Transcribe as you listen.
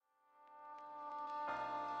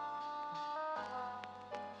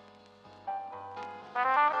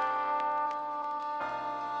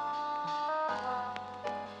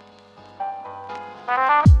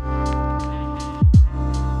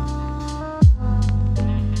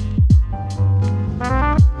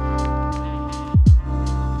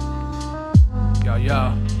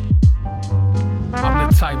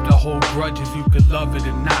grudges, you could love it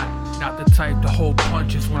or not. Not the type to hold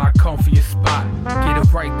punches when I come for your spot. Get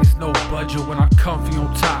it right, there's no budget when I'm comfy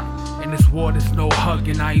on top. And this war, there's no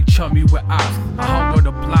hugging, I ain't chummy with ops. I hung on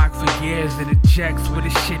the block for years in the jacks with a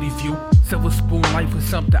shitty view. Silver spoon life was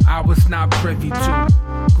something I was not privy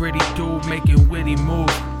to. Gritty dude making witty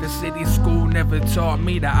moves. The city school never taught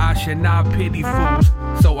me that I should not pity fools.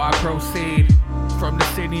 So I proceed. From the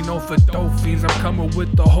city known for dope fiends, I'm coming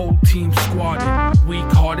with the whole team squatted. Weak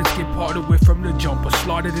hearteds get parted with from the jumper,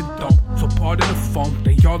 slaughtered and dumped. So part of the funk,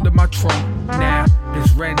 they all in my trunk. Now,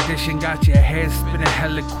 this rendition got your head spinning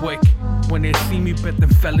hella quick. When they see me, bet them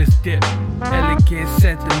fellas dip. Elegant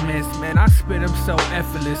sentiments, man, I spit them so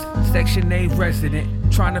effortless. Section 8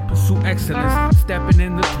 resident, trying to pursue excellence. Stepping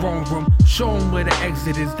in the throne room, show them where the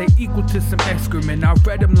exit is. They equal to some excrement, I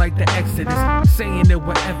read them like the Exodus. Saying it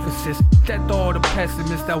with emphasis, dead to all the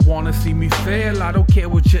pessimists that wanna see me fail. I don't care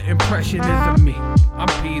what your impression is of me. I'm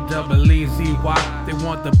P-double-E-Z-Y. They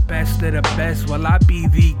want the best of the best, well I be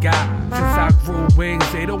the guy. Since I grew wings,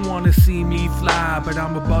 they don't wanna see me fly. But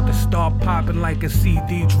I'm about to start popping like a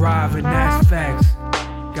CD drive, and that's facts.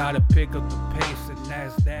 Gotta pick up the pace, and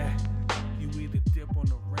that's that.